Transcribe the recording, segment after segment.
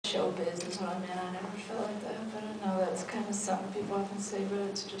what I meant. I never felt like that, but I know that's kind of something people often say, but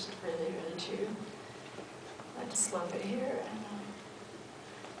it's just really, really true. I just love it here, and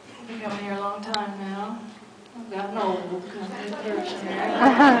I've been coming here a long time now. I've gotten old, kind of person here.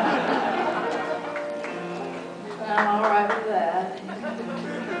 But I'm all right with that.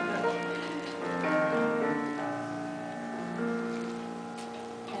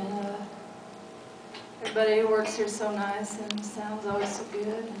 Everybody who works here is so nice, and the sound's always so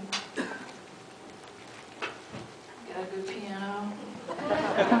good. And got a good piano.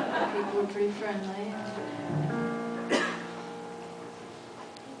 People are pretty friendly.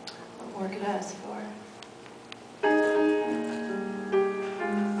 What more could I ask for?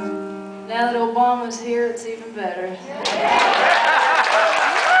 Now that Obama's here, it's even better.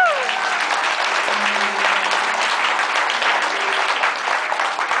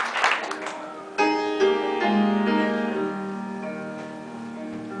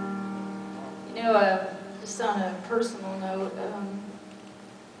 Just on a personal note,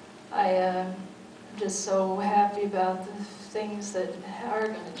 I'm just so happy about the things that are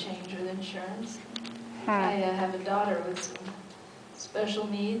going to change with insurance. I have a daughter with some special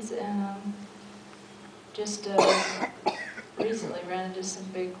needs, and just recently ran into some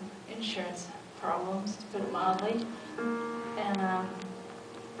big insurance problems, to put it mildly. And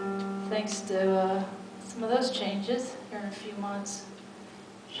thanks to some of those changes, here in a few months,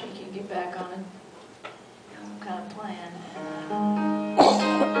 she can get back on some kind of plan.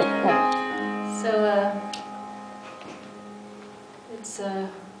 So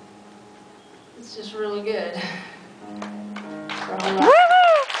it's just really good. For a whole lot.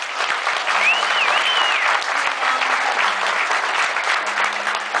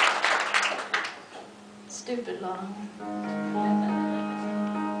 Stupid long.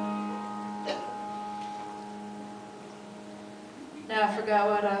 Now I forgot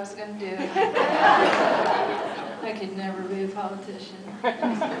what I was going to do. I could never be a politician.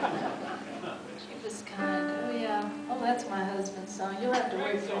 She was kind. Oh yeah. Oh, that's my husband's song. You'll have to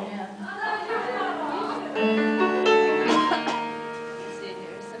wait for him. Let's see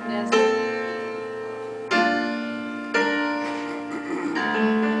here. Some guys. Can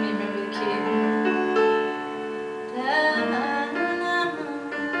you remember the key?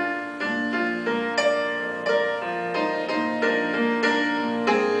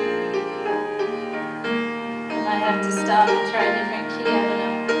 I have to stop and try a different key, I don't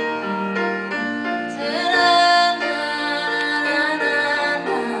know.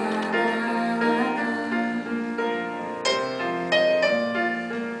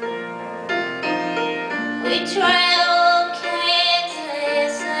 We travel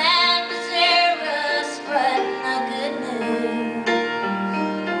Kansas and Missouri, spreading the good news.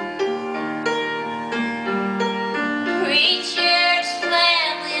 Preachers,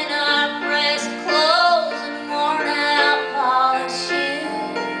 family in our pressed clothes and worn out polished shoes.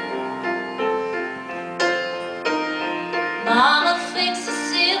 Mama fixes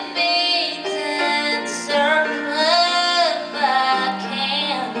soup beans and serves love by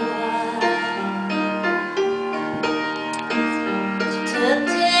candlelight.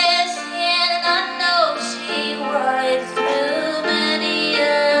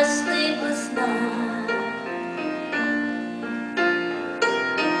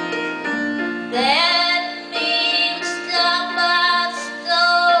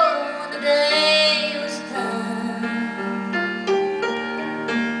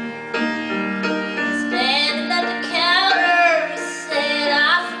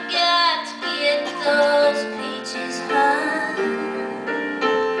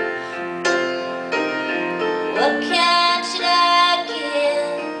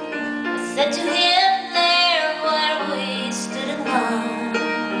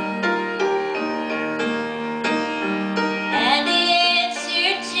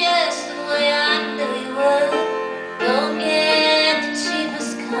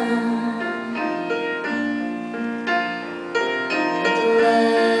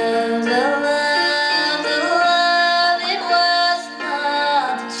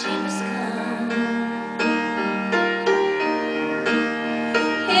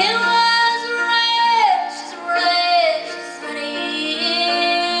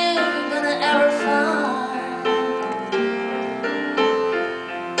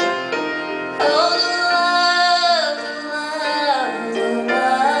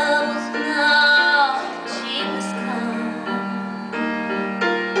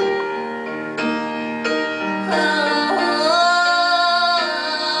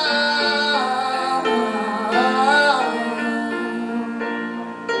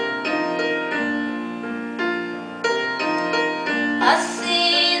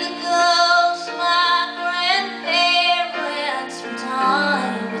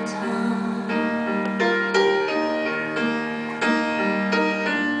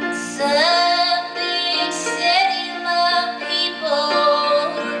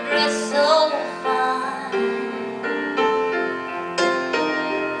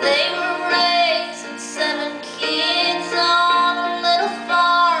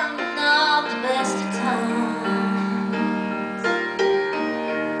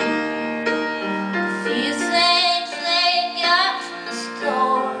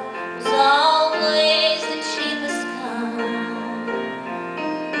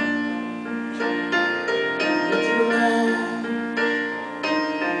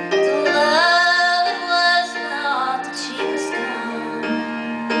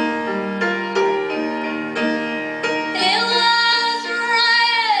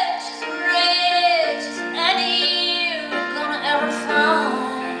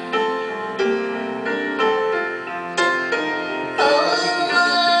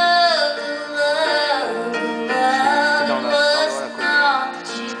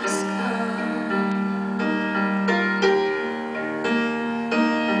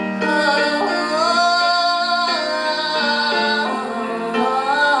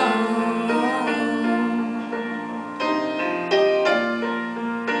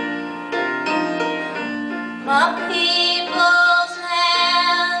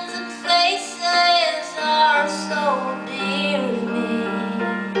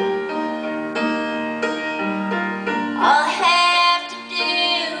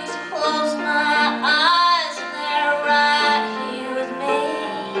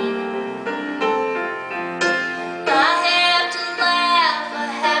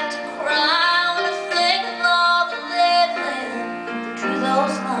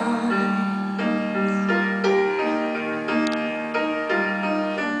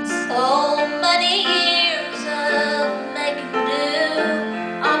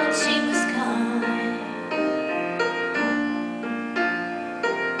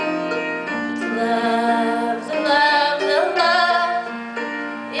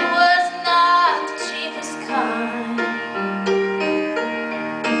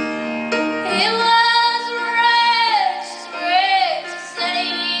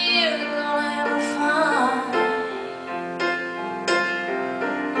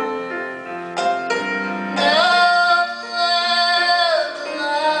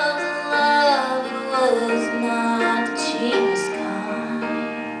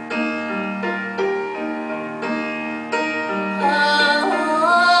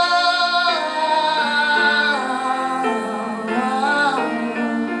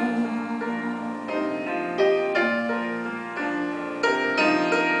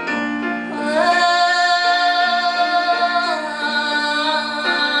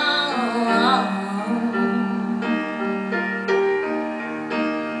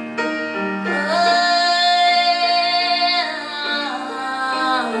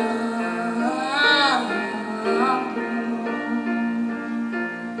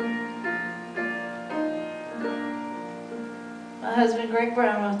 husband Greg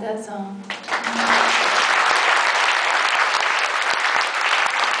Brown wrote that song.